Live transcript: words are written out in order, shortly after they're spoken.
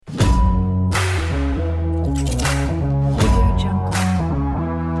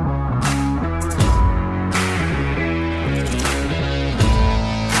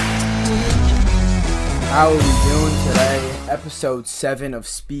How are we doing today? Episode 7 of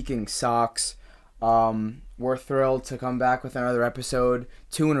Speaking Sox. We're thrilled to come back with another episode.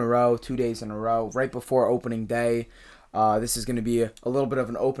 2 days in a row, right before opening day. This is going to be a little bit of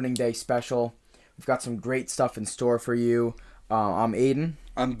an opening day special. We've got some great stuff in store for you. I'm Aiden.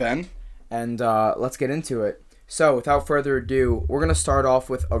 I'm Ben. And let's get into it. So, without further ado, we're going to start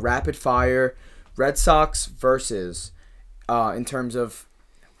off with a rapid fire Red Sox versus in terms of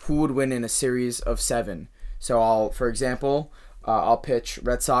who would win in a series of 7. So, for example, I'll pitch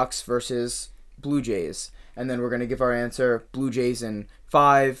Red Sox versus Blue Jays. And then we're going to give our answer Blue Jays in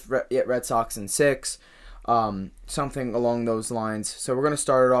 5, Red Sox in 6, something along those lines. So we're going to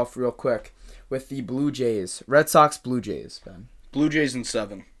start it off real quick with the Blue Jays. Red Sox, Blue Jays, Ben. Blue Jays in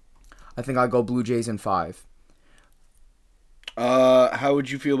 7. I think I'll go Blue Jays in 5. How would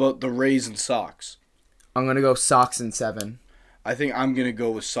you feel about the Rays and Sox? I'm going to go Sox in 7. I think I'm going to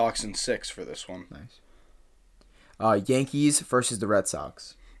go with Sox in 6 for this one. Nice. Yankees versus the Red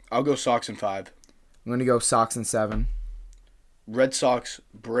Sox. I'll go Sox in 5. I'm going to go Sox in 7. Red Sox,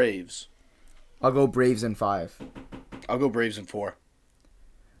 Braves. I'll go Braves in 5. I'll go Braves in 4.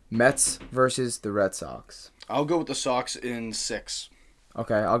 Mets versus the Red Sox. I'll go with the Sox in 6.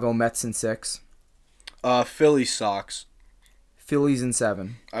 Okay, I'll go Mets in 6. Phillies, Sox. Phillies in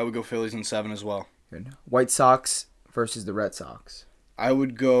 7. I would go Phillies in 7 as well. Good. White Sox versus the Red Sox. I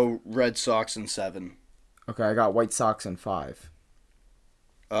would go Red Sox in 7. Okay, I got White Sox in 5.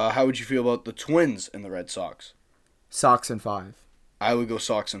 How would you feel about the Twins and the Red Sox? Sox in 5. I would go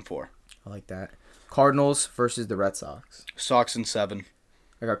Sox in 4. I like that. Cardinals versus the Red Sox. Sox in 7.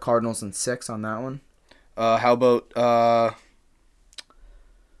 I got Cardinals in 6 on that one. How about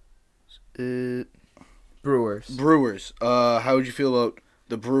Brewers. Brewers. How would you feel about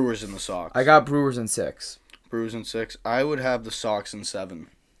the Brewers and the Sox? I got Brewers in 6. Brewers in 6. I would have the Sox in 7.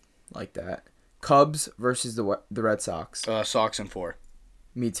 Like that. Cubs versus the Red Sox. Sox in 4.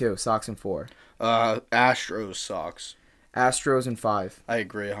 Me too. Sox in 4. Astros, Sox. Astros in 5. I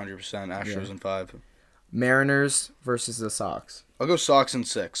agree 100%. Astros in 5. Mariners versus the Sox. I'll go Sox in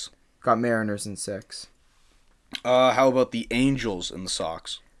 6. Got Mariners in 6. How about the Angels and the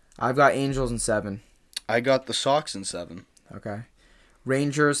Sox? I've got Angels in 7. I got the Sox in 7. Okay.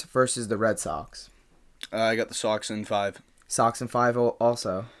 Rangers versus the Red Sox. I got the Sox in 5. Sox in 5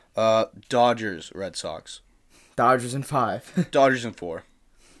 also. Dodgers, Red Sox. Dodgers in 5. Dodgers in 4.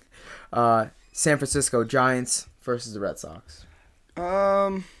 San Francisco Giants versus the Red Sox.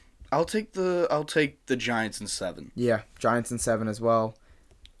 I'll take the Giants in 7. Yeah, Giants in 7 as well.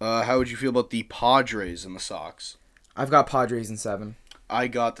 How would you feel about the Padres and the Sox? I've got Padres in 7. I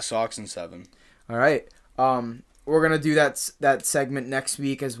got the Sox in 7. All right. We're gonna do that segment next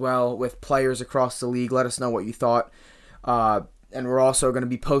week as well with players across the league. Let us know what you thought. And we're also gonna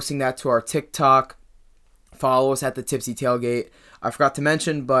be posting that to our TikTok. Follow us at the Tipsy Tailgate. I forgot to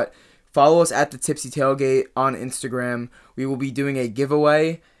mention, but follow us at the Tipsy Tailgate on Instagram. We will be doing a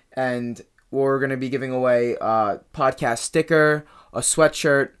giveaway, and we're going to be giving away a podcast sticker, a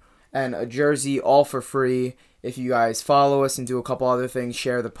sweatshirt, and a jersey, all for free. If you guys follow us and do a couple other things,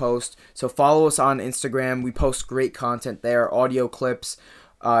 share the post. So follow us on Instagram. We post great content there, audio clips.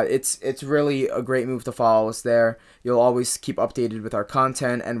 It's really a great move to follow us there. You'll always keep updated with our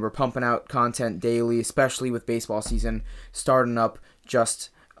content, and we're pumping out content daily, especially with baseball season starting up just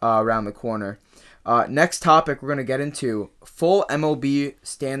around the corner. Next topic we're going to get into full MLB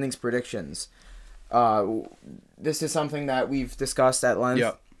standings predictions. This is something that we've discussed at length.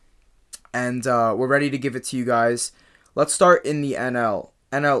 Yep. And we're ready to give it to you guys. Let's start in the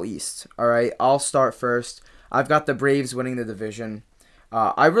NL East. All right, I'll start first. I've got the Braves winning the division.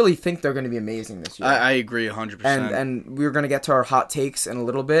 I really think they're going to be amazing this year. I agree 100%. And we're going to get to our hot takes in a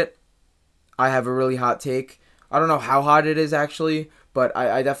little bit. I have a really hot take. I don't know how hot it is actually, but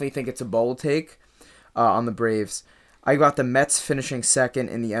I definitely think it's a bold take on the Braves. I got the Mets finishing second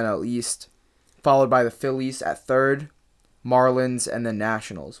in the NL East, followed by the Phillies at third, Marlins, and the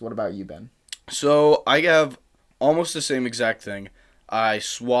Nationals. What about you, Ben? So I have almost the same exact thing. I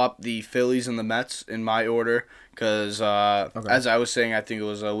swapped the Phillies and the Mets in my order because, as I was saying, I think it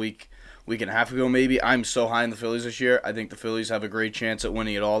was a week and a half ago maybe, I'm so high in the Phillies this year. I think the Phillies have a great chance at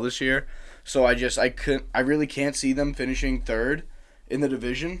winning it all this year. So I really can't see them finishing third in the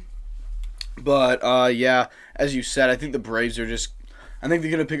division. But, yeah, as you said, I think the Braves are just I think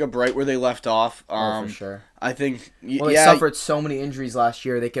they're gonna pick up right where they left off. For sure. I think. Well, they suffered so many injuries last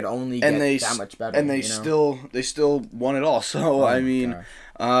year; they could only get that much better. And they still won it all. So I mean,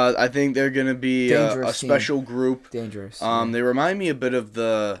 I think they're gonna be a special group. Dangerous. They remind me a bit of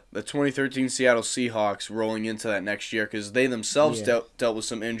the 2013 Seattle Seahawks rolling into that next year because they themselves dealt with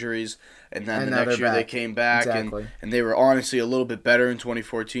some injuries. And then the next year they came back, and they were honestly a little bit better in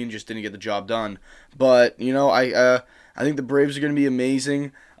 2014, just didn't get the job done. But, I think the Braves are going to be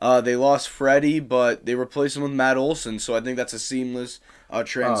amazing. They lost Freddie, but they replaced him with Matt Olson, so I think that's a seamless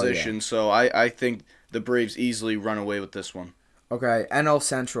transition. Oh, yeah. So I think the Braves easily run away with this one. Okay, NL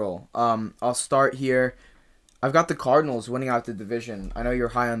Central. I'll start here. I've got the Cardinals winning out the division. I know you're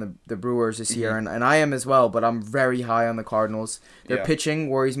high on the Brewers this year, and I am as well, but I'm very high on the Cardinals. Their pitching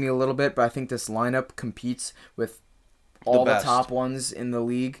worries me a little bit, but I think this lineup competes with all the top ones in the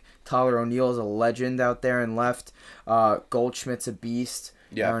league. Tyler O'Neill is a legend out there in left. Goldschmidt's a beast.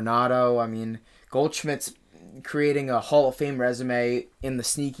 Yeah. Arenado, I mean, Goldschmidt's creating a Hall of Fame resume in the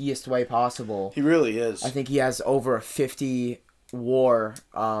sneakiest way possible. He really is. I think he has over a 50 WAR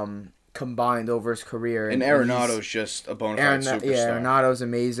combined over his career. And Arenado's just a bona fide superstar. Yeah, Arenado's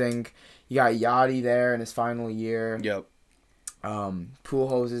amazing. You got Yachty there in his final year. Yep.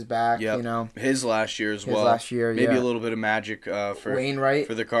 Pujols is back, His last year as well. Maybe a little bit of magic for Wainwright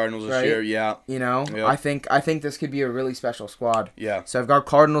for the Cardinals this year, yeah. Yep. I think this could be a really special squad. Yeah. So I've got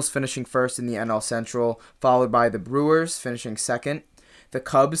Cardinals finishing first in the NL Central, followed by the Brewers finishing second, the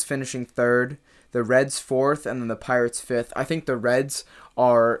Cubs finishing third, the Reds fourth, and then the Pirates fifth. I think the Reds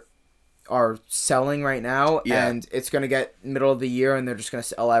are selling right now, and it's going to get middle of the year, and they're just going to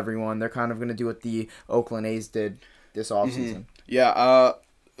sell everyone. They're kind of going to do what the Oakland A's did this offseason. Mm-hmm. Yeah,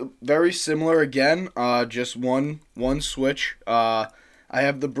 very similar again, just one switch. I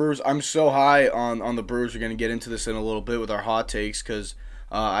have the Brewers. I'm so high on the Brewers. We're going to get into this in a little bit with our hot takes because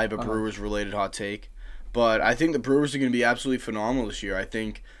I have a Brewers-related hot take. But I think the Brewers are going to be absolutely phenomenal this year. I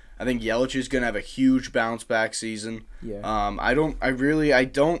think Yelich is going to have a huge bounce-back season. Yeah. I really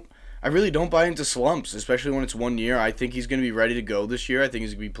don't buy into slumps, especially when it's 1 year. I think he's going to be ready to go this year. I think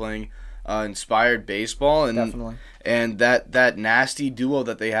he's going to be playing inspired baseball, and definitely. And that nasty duo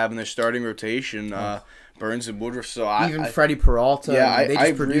that they have in their starting rotation, Burns and Woodruff. So even Freddie Peralta. Yeah, they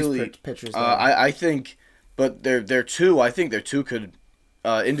just produce pitchers. I think, but they're two. I think their two could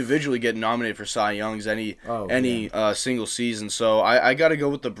individually get nominated for Cy Youngs any single season. So I got to go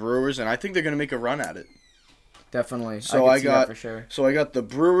with the Brewers, and I think they're going to make a run at it. Definitely. So I got for sure. So I got the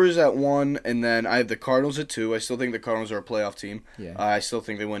Brewers at 1, and then I have the Cardinals at 2. I still think the Cardinals are a playoff team. Yeah. I still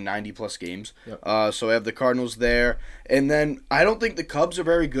think they win 90-plus games. Yep. So I have the Cardinals there. And then I don't think the Cubs are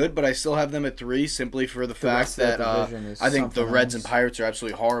very good, but I still have them at 3 simply for the fact that I think the Reds and Pirates are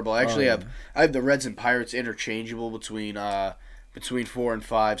absolutely horrible. I actually have the Reds and Pirates interchangeable between 4 and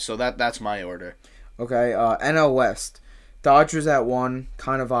 5. So that's my order. Okay. NL West. Dodgers at 1.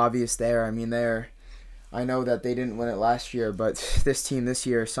 Kind of obvious there. I mean, I know that they didn't win it last year, but this team this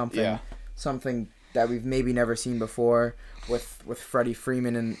year is something that we've maybe never seen before with Freddie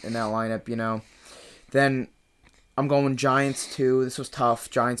Freeman in that lineup, Then I'm going Giants 2. This was tough.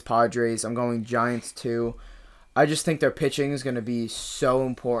 Giants Padres. I'm going Giants 2. I just think their pitching is going to be so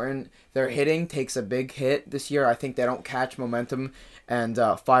important. Their hitting takes a big hit this year. I think they don't catch momentum and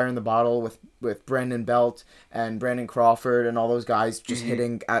fire in the bottle with Brandon Belt and Brandon Crawford and all those guys just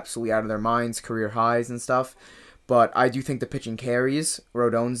hitting absolutely out of their minds, career highs and stuff. But I do think the pitching carries.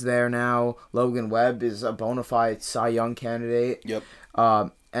 Rodon's there now. Logan Webb is a bona fide Cy Young candidate. Yep.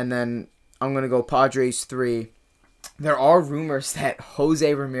 And then I'm going to go Padres 3. There are rumors that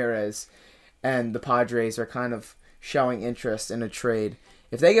Jose Ramirez and the Padres are kind of showing interest in a trade.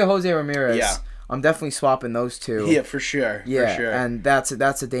 If they get Jose Ramirez, I'm definitely swapping those two. Yeah, for sure. Yeah, for sure. And that's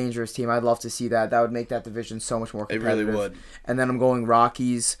a dangerous team. I'd love to see that. That would make that division so much more competitive. It really would. And then I'm going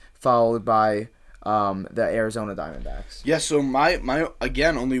Rockies, followed by the Arizona Diamondbacks. Yeah, so my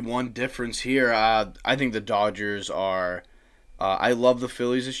again, only one difference here. I think the Dodgers are... I love the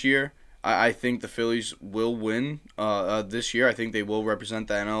Phillies this year. I think the Phillies will win this year. I think they will represent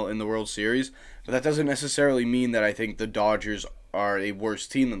the NL in the World Series. But that doesn't necessarily mean that I think the Dodgers are a worse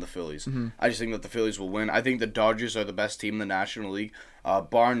team than the Phillies. Mm-hmm. I just think that the Phillies will win. I think the Dodgers are the best team in the National League,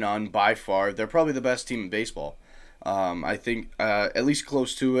 bar none, by far. They're probably the best team in baseball. I think at least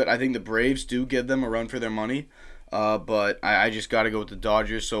close to it. I think the Braves do give them a run for their money. But I just got to go with the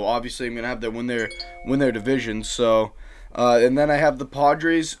Dodgers. So obviously I'm going to have them win their division. So... and then I have the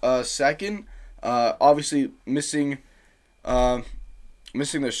Padres second. Obviously, missing their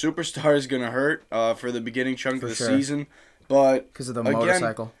superstar is going to hurt for the beginning chunk of the season. But because of the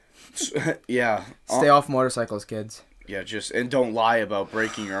motorcycle. Yeah. Stay off motorcycles, kids. Yeah, and don't lie about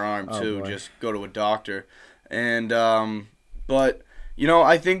breaking your arm too. Boy. Just go to a doctor. And but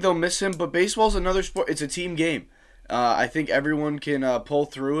I think they'll miss him. But baseball's another sport. It's a team game. I think everyone can pull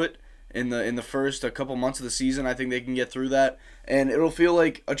through it in the first a couple months of the season. I think they can get through that, and it'll feel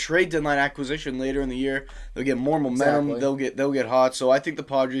like a trade deadline acquisition later in the year. They'll get more momentum. Exactly. They'll get hot. So I think the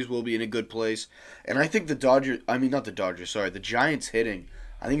Padres will be in a good place, and I think the Giants hitting.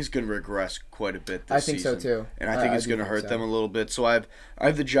 I think it's going to regress quite a bit this season. I think so too. And I think it's going to hurt them a little bit. So I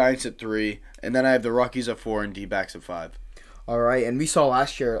have the Giants at 3, and then I have the Rockies at 4 and D-backs at 5. All right, and we saw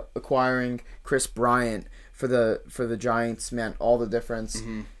last year acquiring Chris Bryant for the Giants meant all the difference.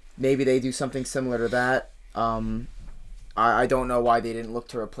 Mm-hmm. Maybe they do something similar to that. I don't know why they didn't look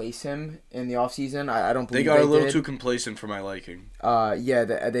to replace him in the offseason. I don't believe they got a little did. too complacent for my liking. Yeah,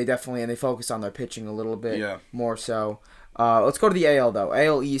 they definitely, and they focused on their pitching a little bit more so. Let's go to the AL, though.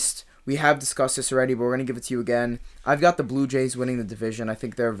 AL East, we have discussed this already, but we're going to give it to you again. I've got the Blue Jays winning the division. I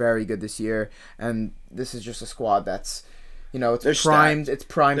think they're very good this year, and this is just a squad that's, it's primed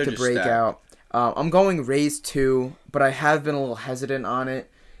to break out. I'm going Rays 2, but I have been a little hesitant on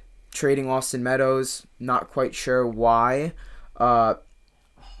it. Trading Austin Meadows, not quite sure why.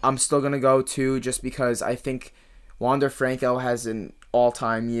 I'm still going to go 2 just because I think Wander Franco has an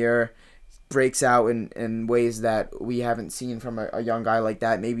all-time year. Breaks out in ways that we haven't seen from a young guy like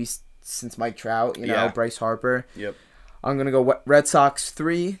that, maybe since Mike Trout, Bryce Harper. Yep. I'm going to go Red Sox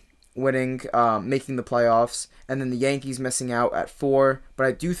 3, winning, making the playoffs, and then the Yankees missing out at 4. But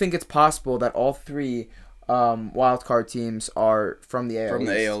I do think it's possible that all 3 wildcard teams are from the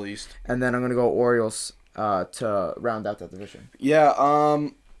AL East. And then I'm going to go Orioles to round out that division. Yeah,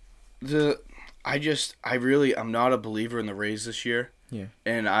 I'm not a believer in the Rays this year. Yeah.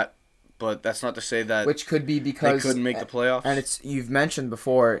 But that's not to say that which could be because they couldn't make the playoffs. And you've mentioned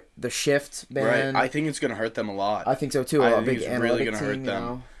before the shift ban. Right. I think it's going to hurt them a lot. I think so too. I think it's really going to hurt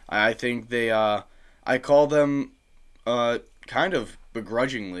them. I think they I call them kind of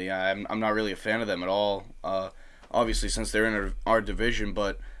begrudgingly. I'm not really a fan of them at all. Obviously since they're in our division,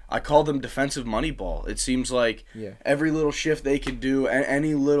 but I call them defensive moneyball. It seems like every little shift they can do,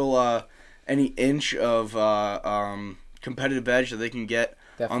 any little any inch of competitive edge that they can get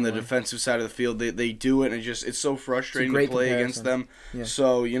on the defensive side of the field, they do it, and it's so frustrating to play against them. Yeah.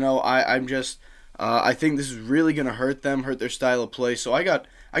 So I think this is really going to hurt them, hurt their style of play. So I got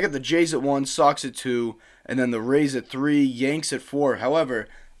the Jays at 1, Sox at 2, and then the Rays at 3, Yanks at 4. However,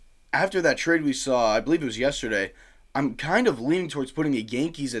 after that trade we saw, I believe it was yesterday, I'm kind of leaning towards putting the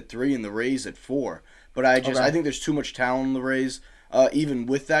Yankees at 3 and the Rays at 4. But I think there's too much talent in the Rays, even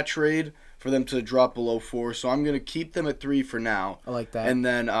with that trade, for them to drop below 4. So I'm going to keep them at 3 for now. I like that. And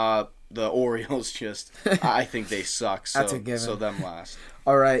then the Orioles I think they suck. So, that's a given. So them last.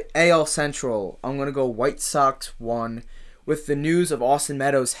 All right, AL Central. I'm going to go White Sox 1. With the news of Austin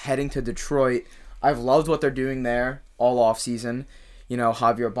Meadows heading to Detroit, I've loved what they're doing there all offseason.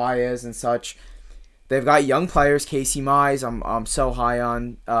 Javier Baez and such. They've got young players, Casey Mize, I'm so high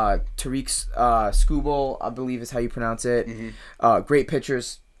on. Tariq Skubal, I believe is how you pronounce it. Mm-hmm. Great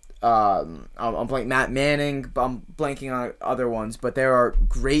pitchers. I'm blanking Matt Manning. I'm blanking on other ones, but there are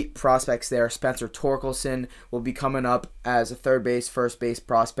great prospects there. Spencer Torkelson will be coming up as a first base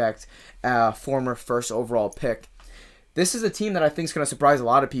prospect, former first overall pick. This is a team that I think is going to surprise a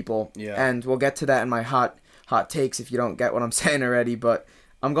lot of people, and we'll get to that in my hot takes if you don't get what I'm saying already. But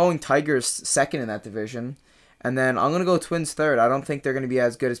I'm going Tigers 2nd in that division, and then I'm going to go Twins 3rd. I don't think they're going to be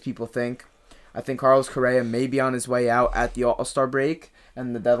as good as people think. I think Carlos Correa may be on his way out at the All-Star break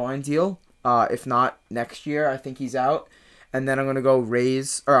and the deadline deal. If not next year, I think he's out. And then I'm going to go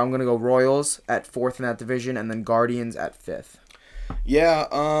Royals at 4th in that division, and then Guardians at 5th. Yeah,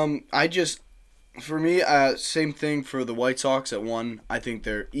 for me, same thing for the White Sox at 1. I think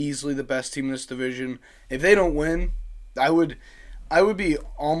they're easily the best team in this division. If they don't win, I would be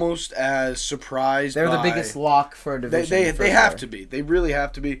almost as surprised. They're the biggest lock for a division. They have to be. They really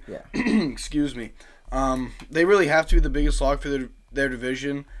have to be. Yeah. Excuse me. They really have to be the biggest lock for their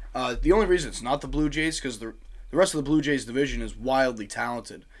division. The only reason it's not the Blue Jays because the rest of the Blue Jays division is wildly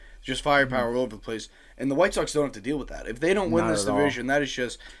talented. Just firepower all over the place. And the White Sox don't have to deal with that. If they don't win this division, that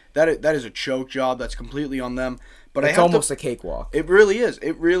is a choke job. That's completely on them. But it's almost a cakewalk. It really is.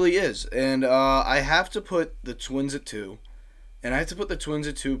 It really is. And I have to put the Twins at 2. And I have to put the Twins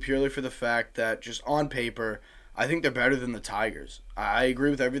at 2 purely for the fact that just on paper, I think they're better than the Tigers. I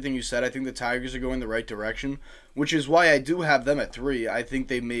agree with everything you said. I think the Tigers are going the right direction, which is why I do have them at 3. I think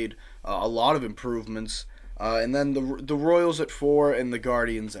they made a lot of improvements. And then the Royals at 4 and the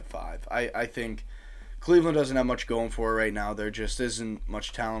Guardians at 5. I think Cleveland doesn't have much going for it right now. There just isn't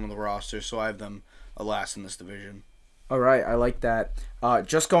much talent on the roster, so I have them last in this division. All right, I like that.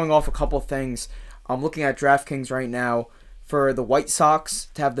 Just going off a couple things, I'm looking at DraftKings right now for the White Sox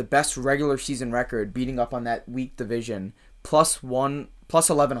to have the best regular season record, beating up on that weak division, plus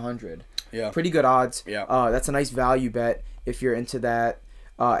 1100. Yeah. Pretty good odds. Yeah. That's a nice value bet if you're into that.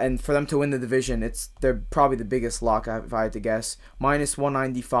 And for them to win the division, they're probably the biggest lock if I had to guess. Minus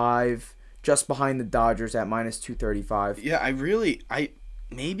 195, just behind the Dodgers at minus 235. Yeah,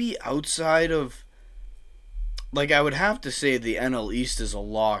 maybe outside of, like, I would have to say the NL East is a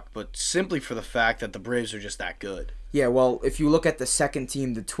lock, but simply for the fact that the Braves are just that good. Yeah, well, if you look at the second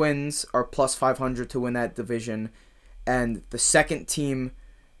team, the Twins are plus 500 to win that division, and the second team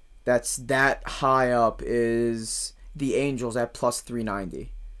that's that high up is the Angels at plus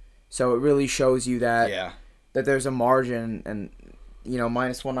 390. So it really shows you that that there's a margin, and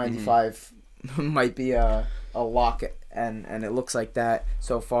minus 195 might be a lock, and it looks like that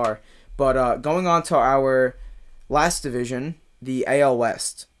so far. But going on to our last division, the AL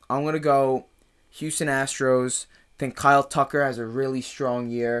West, I'm going to go Houston Astros. I think Kyle Tucker has a really strong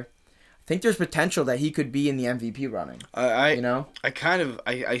year. I think there's potential that he could be in the MVP running.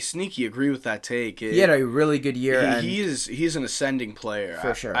 I sneaky agree with that take. He had a really good year. He's an ascending player.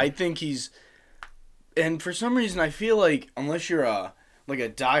 For sure. I think and for some reason I feel like unless you're a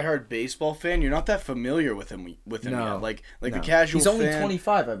diehard baseball fan, you're not that familiar with him yet. Like a casual fan. He's only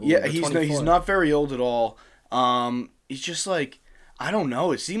 25, I believe. Yeah, he's not very old at all. He's just like, I don't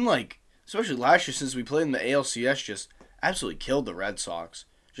know. It seemed like, especially last year since we played in the ALCS, just absolutely killed the Red Sox.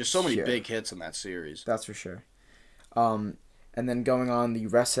 Just so many big hits in that series. That's for sure. And then going on the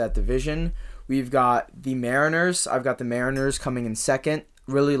rest of that division, we've got the Mariners. I've got the Mariners coming in second.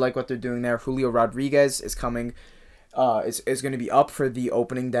 Really like what they're doing there. Julio Rodriguez is coming. Is going to be up for the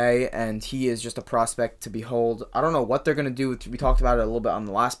opening day, and he is just a prospect to behold. I don't know what they're going to do. We talked about it a little bit on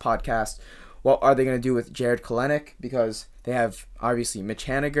the last podcast. What are they going to do with Jared Kelenic? Because they have, obviously, Mitch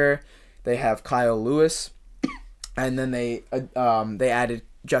Haniger. They have Kyle Lewis. And then they added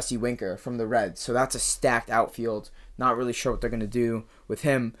Jesse Winker from the Reds. So that's a stacked outfield. Not really sure what they're going to do with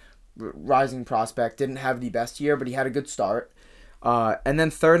him. Rising prospect. Didn't have the best year, but he had a good start. And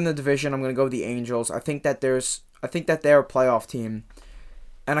then third in the division, I'm going to go with the Angels. I think that they're a playoff team.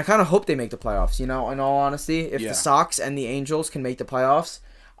 And I kind of hope they make the playoffs, in all honesty. If the Sox and the Angels can make the playoffs,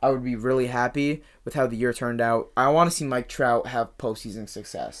 I would be really happy with how the year turned out. I want to see Mike Trout have postseason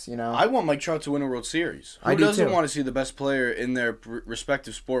success, I want Mike Trout to win a World Series. Who doesn't want to see the best player in their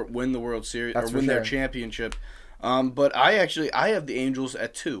respective sport win the World Series or win their championship? But I have the Angels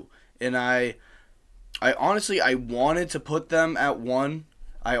at 2. And I honestly wanted to put them at 1.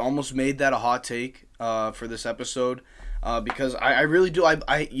 I almost made that a hot take for this episode. Because I really do.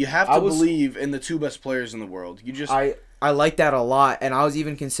 You have to believe in the 2 best players in the world. I like that a lot, and I was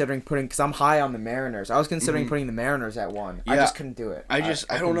even considering because I'm high on the Mariners. I was considering putting the Mariners at 1. Yeah. I just couldn't do it. I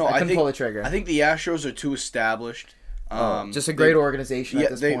don't know. I couldn't pull the trigger. I think the Astros are too established. Just a great organization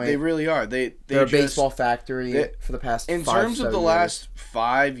at this point. They really are. They're a baseball factory for the past 5 in terms of the last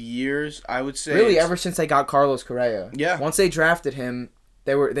 5 years, I would say. Really, ever since they got Carlos Correa. Yeah. Once they drafted him,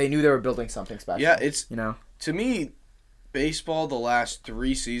 they knew they were building something special. Yeah, to me, baseball the last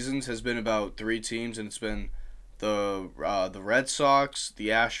 3 seasons has been about 3 teams, and it's been the Red Sox, the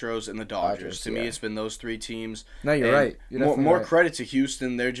Astros, and the Dodgers. To me, it's been those 3 teams. No, you're right. You're more right. credit to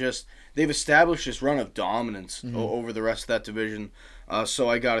Houston. They've established this run of dominance over the rest of that division. So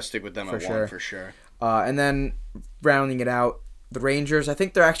I got to stick with them at 1 for sure. And then rounding it out, the Rangers. I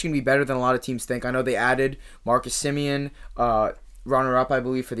think they're actually going to be better than a lot of teams think. I know they added Marcus Semien, runner-up, I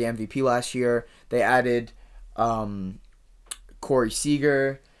believe, for the MVP last year. They added Corey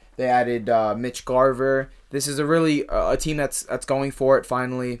Seager. They added Mitch Garver. This is a team that's going for it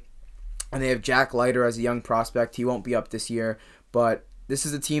finally. And they have Jack Leiter as a young prospect. He won't be up this year, but this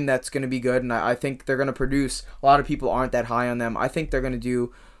is a team that's going to be good, and I think they're going to produce. A lot of people aren't that high on them. I think they're going to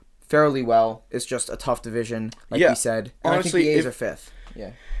do fairly well. It's just a tough division, like we said. And honestly, I think the A's are 5th.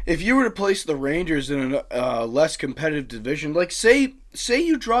 Yeah. If you were to place the Rangers in a less competitive division, like say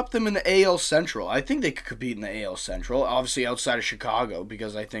you drop them in the AL Central, I think they could compete in the AL Central. Obviously outside of Chicago,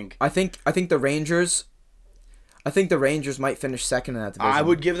 because I think the Rangers. I think the Rangers might finish second in that division. I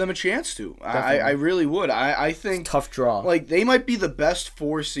would give them a chance to. I really would. I think tough draw. Like they might be the best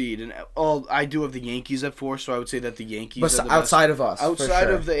 4 seed, and I do have the Yankees at 4, so I would say that the Yankees. But are the outside best. Of us, outside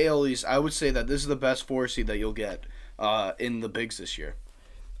of the AL East, I would say that this is the best 4 seed that you'll get in the bigs this year.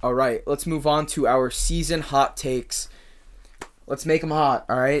 All right, let's move on to our season hot takes. Let's make them hot.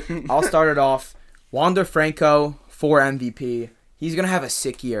 All right, I'll start it off. Wander Franco for MVP. He's going to have a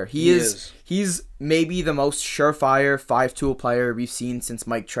sick year. He's maybe the most surefire 5-tool player we've seen since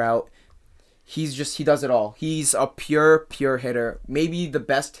Mike Trout. he does it all. He's a pure hitter. Maybe the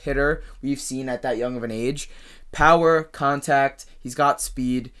best hitter we've seen at that young of an age. Power, contact, he's got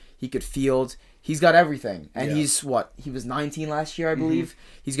speed, he could field, he's got everything. And he was 19 last year, I believe.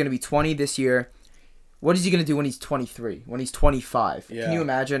 He's going to be 20 this year. What is he going to do when he's 23, when he's 25? Yeah. Can you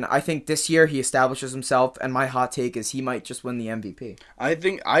imagine? I think this year he establishes himself, and my hot take is he might just win the MVP. I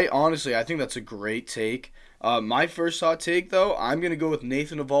think that's a great take. My first hot take, though, I'm going to go with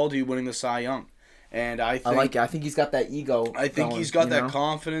Nathan Eovaldi winning the Cy Young. And I like it. I think he's got that ego. I think he's got that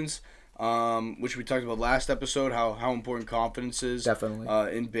confidence, which we talked about last episode, how important confidence is.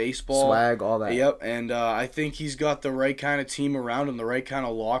 Definitely. In baseball. Swag, all that. Yep, and I think he's got the right kind of team around him, the right kind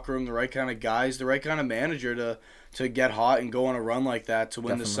of locker room, the right kind of guys, the right kind of manager to get hot and go on a run like that to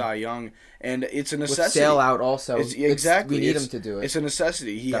win the Cy Young. And it's a necessity. With Sale out also. Exactly. We need him to do it. It's a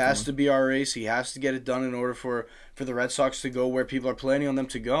necessity. He has to be our ace. He has to get it done in order for the Red Sox to go where people are planning on them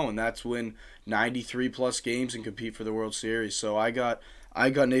to go, and that's win 93-plus games and compete for the World Series. So I got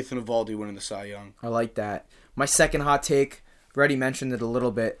Nathan Eovaldi winning the Cy Young. I like that. My second hot take, I've already mentioned it a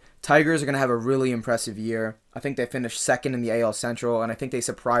little bit. Tigers are going to have a really impressive year. I think they finished second in the AL Central, and I think they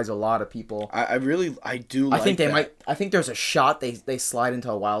surprise a lot of people. I do like I think they that. might. I think there's a shot they slide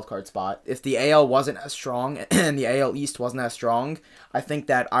into a wild card spot. If the AL wasn't as strong and the AL East wasn't as strong, I think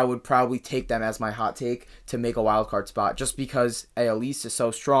that I would probably take them as my hot take to make a wild card spot. Just because AL East is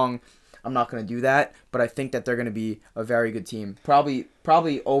so strong, I'm not going to do that. But I think that they're going to be a very good team. Probably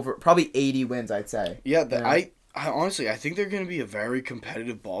 80 wins, I'd say. Yeah, I honestly, I think they're going to be a very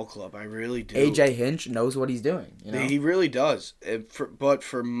competitive ball club. I really do. AJ Hinch knows what he's doing. He really does. But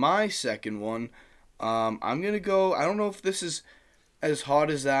for my second one, I'm going to go, I don't know if this is as hot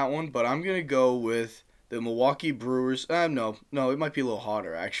as that one, but I'm going to go with the Milwaukee Brewers. No, it might be a little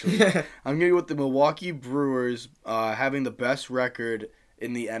hotter, actually. I'm going to go with the Milwaukee Brewers having the best record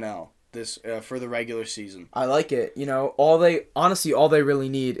in the NL. For the regular season. I like it. All they really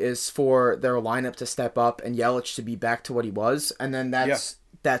need is for their lineup to step up and Yelich to be back to what he was, and then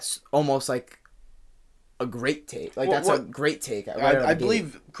that's almost like a great take. A great take. I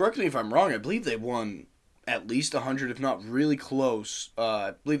believe. Correct me if I'm wrong. I believe they won at least 100, if not really close.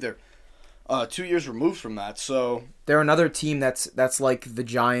 I believe they're 2 years removed from that. So they're another team that's like the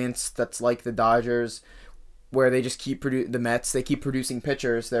Giants. That's like the Dodgers. Where they just keep the Mets, they keep producing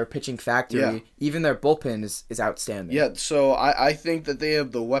pitchers. Their pitching factory, even their bullpen is outstanding. Yeah, so I think that they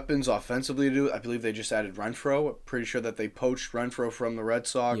have the weapons offensively to do it. I believe they just added Renfroe. I'm pretty sure that they poached Renfroe from the Red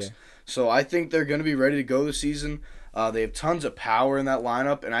Sox. Yeah. So I think they're going to be ready to go this season. They have tons of power in that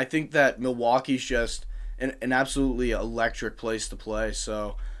lineup, and I think that Milwaukee's just an absolutely electric place to play.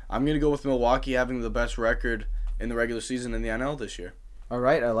 So I'm going to go with Milwaukee having the best record in the regular season in the NL this year. All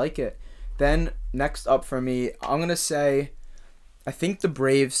right, I like it. Then, next up for me, I'm going to say I think the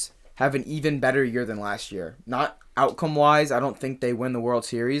Braves have an even better year than last year. Not outcome-wise, I don't think they win the World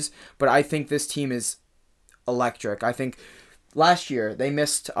Series, but I think this team is electric. I think last year they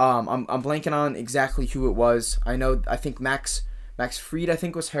missed, I'm blanking on exactly who it was. I think Max Fried, I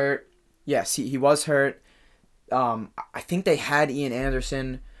think, was hurt. Yes, he was hurt. I think they had Ian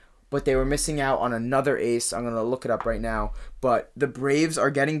Anderson, but they were missing out on another ace. I'm going to look it up right now. But the Braves are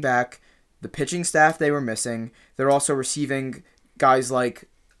getting back the pitching staff they were missing. They're also receiving guys like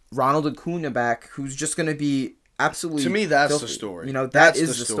Ronald Acuna back, who's just going to be absolutely. To me, that's filthy. the story. That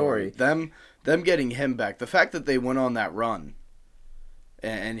is the story. Them getting him back. The fact that they went on that run,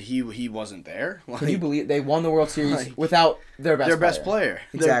 and he wasn't there. Can you believe they won the World Series without their best player?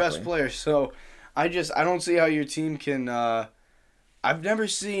 Exactly. Their best player. So I don't see how your team can. I've never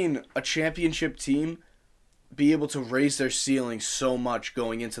seen a championship team be able to raise their ceiling so much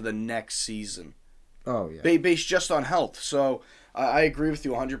going into the next season. Oh, yeah. Based just on health. So I agree with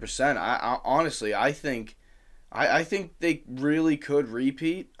you 100%. I honestly, I think they really could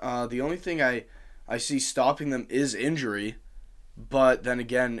repeat. The only thing I see stopping them is injury. But then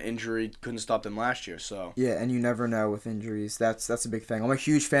again, injury couldn't stop them last year. So yeah, and you never know with injuries. That's a big thing. I'm a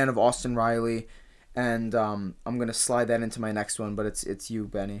huge fan of Austin Riley, and I'm gonna slide that into my next one. But it's you,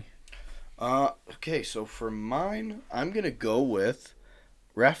 Benny. Okay, so for mine, I'm going to go with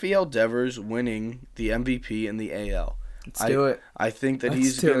Rafael Devers winning the MVP in the AL. Let's do it. I think that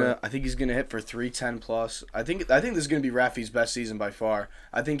he's gonna hit for 310 plus. I think this is gonna be Rafi's best season by far.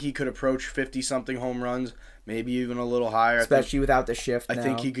 I think he could approach 50 something home runs, maybe even a little higher. Especially without the shift. I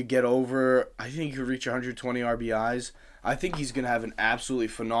think he could get over. I think he could reach 120 RBIs. I think he's gonna have an absolutely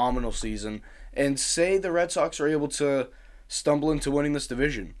phenomenal season. And say the Red Sox are able to stumble into winning this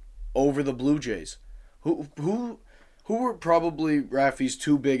division over the Blue Jays, who Who were probably Rafi's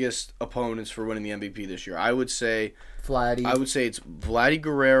two biggest opponents for winning the MVP this year? I would say Vladdy. I would say it's Vladdy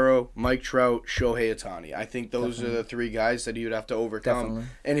Guerrero, Mike Trout, Shohei Ohtani. I think those are the three guys that he would have to overcome. Definitely.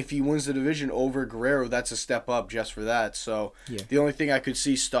 And if he wins the division over Guerrero, that's a step up just for that. So the only thing I could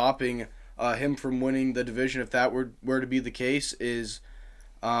see stopping him from winning the division, if that were to be the case, is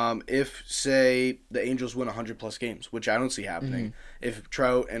if, say, the Angels win 100-plus games, which I don't see happening. Mm-hmm. If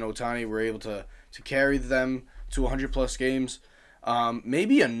Trout and Ohtani were able to carry them to 100-plus games.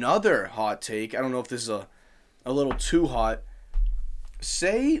 Maybe another hot take. I don't know if this is a little too hot.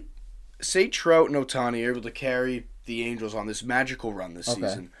 Say Trout and Ohtani are able to carry the Angels on this magical run this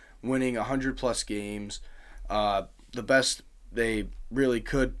season, winning 100-plus games, the best they really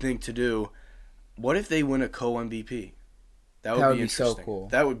could think to do. What if they win a co-MVP? That would be interesting. So cool.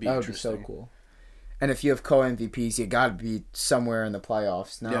 That would be interesting. That would be so cool. And if you have co-MVPs, you got to be somewhere in the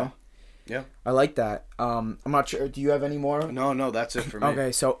playoffs now. Yeah. I like that. I'm not sure. Do you have any more? No, that's it for me.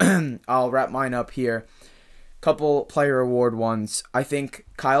 Okay, so I'll wrap mine up here. Couple player award ones. I think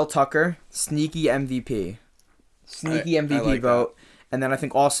Kyle Tucker, sneaky MVP. MVP like vote. And then I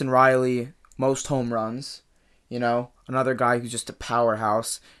think Austin Riley, most home runs. Another guy who's just a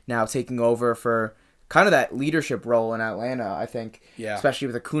powerhouse now taking over for kind of that leadership role in Atlanta, I think. Yeah. Especially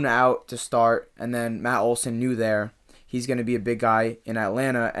with Acuna out to start and then Matt Olson new there. He's going to be a big guy in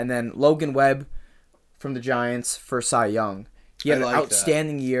Atlanta. And then Logan Webb from the Giants for Cy Young. He had an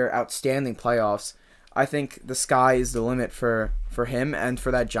outstanding year, outstanding playoffs. I think the sky is the limit for him and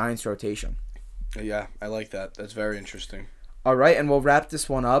for that Giants rotation. Yeah, I like that. That's very interesting. All right, and we'll wrap this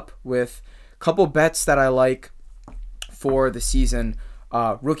one up with a couple bets that I like for the season.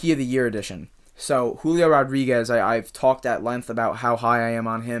 Rookie of the Year edition. So Julio Rodriguez, I've talked at length about how high I am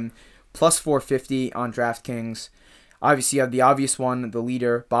on him. Plus 450 on DraftKings. Obviously, you have the obvious one, the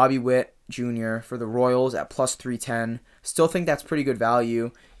leader, Bobby Witt Jr. for the Royals at plus 310. Still think that's pretty good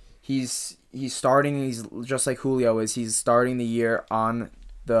value. He's starting, he's just like Julio is. He's starting the year on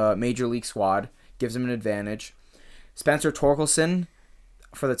the Major League squad. Gives him an advantage. Spencer Torkelson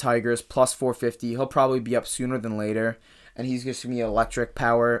for the Tigers, plus 450. He'll probably be up sooner than later. And he's just going to be an electric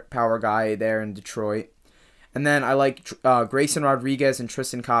power guy there in Detroit. And then I like Grayson Rodriguez and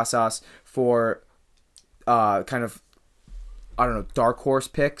Tristan Casas for kind of, dark horse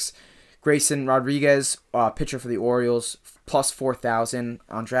picks. Grayson Rodriguez, pitcher for the Orioles, plus 4,000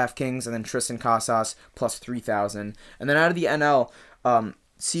 on DraftKings. And then Tristan Casas, plus 3,000. And then out of the NL,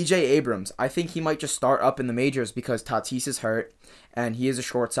 CJ Abrams. I think he might just start up in the majors because Tatis is hurt. And he is a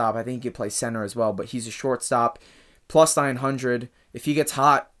shortstop. I think he could play center as well. But he's a shortstop. Plus 900. If he gets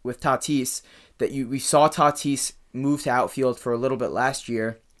hot with Tatis, we saw Tatis move to outfield for a little bit last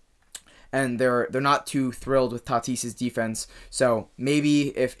year, and they're not too thrilled with Tatis's defense. So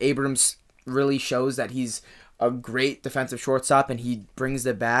maybe if Abrams really shows that he's a great defensive shortstop and he brings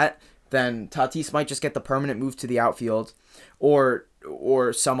the bat, then Tatis might just get the permanent move to the outfield, or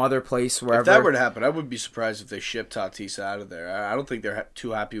some other place wherever. If that were to happen, I would be surprised if they shipped Tatis out of there. I don't think they're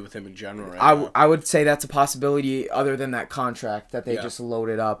too happy with him in general right now. I would say that's a possibility other than that contract that they just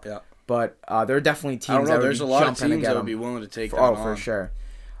loaded up. Yeah. But there are definitely teams I don't know. that There's a lot of teams that would be willing to take that on. Oh, for sure.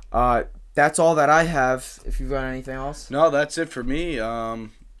 That's all that I have. If you've got anything else? No, that's it for me.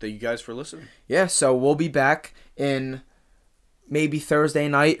 Thank you guys for listening. Yeah, so we'll be back in maybe Thursday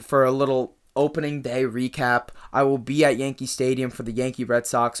night for a little opening day recap. I will be at Yankee Stadium for the Yankee Red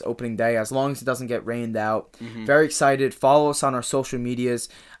Sox opening day as long as it doesn't get rained out. Mm-hmm. Very excited. Follow us on our social medias.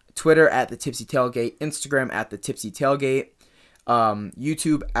 Twitter at The Tipsy Tailgate. Instagram at The Tipsy Tailgate.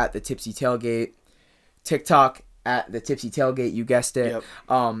 YouTube at The Tipsy Tailgate. TikTok at The Tipsy Tailgate. You guessed it. Yep.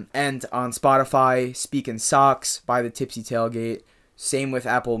 And on Spotify, Speakin Socks by The Tipsy Tailgate. Same with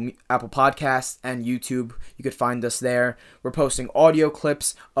Apple Podcasts and YouTube. You could find us there. We're posting audio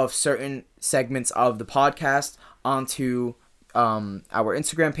clips of certain segments of the podcast onto our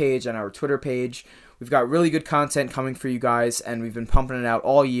Instagram page and our Twitter page. We've got really good content coming for you guys, and we've been pumping it out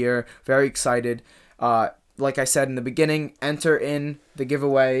all year. Very excited. Like I said in the beginning, enter in the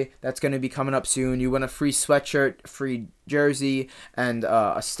giveaway that's going to be coming up soon. You win a free sweatshirt, free jersey, and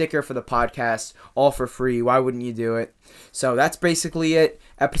a sticker for the podcast, all for free. Why wouldn't you do it? So that's basically it.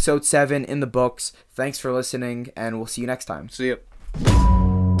 Episode 7 in the books. Thanks for listening, and we'll see you next time. See ya.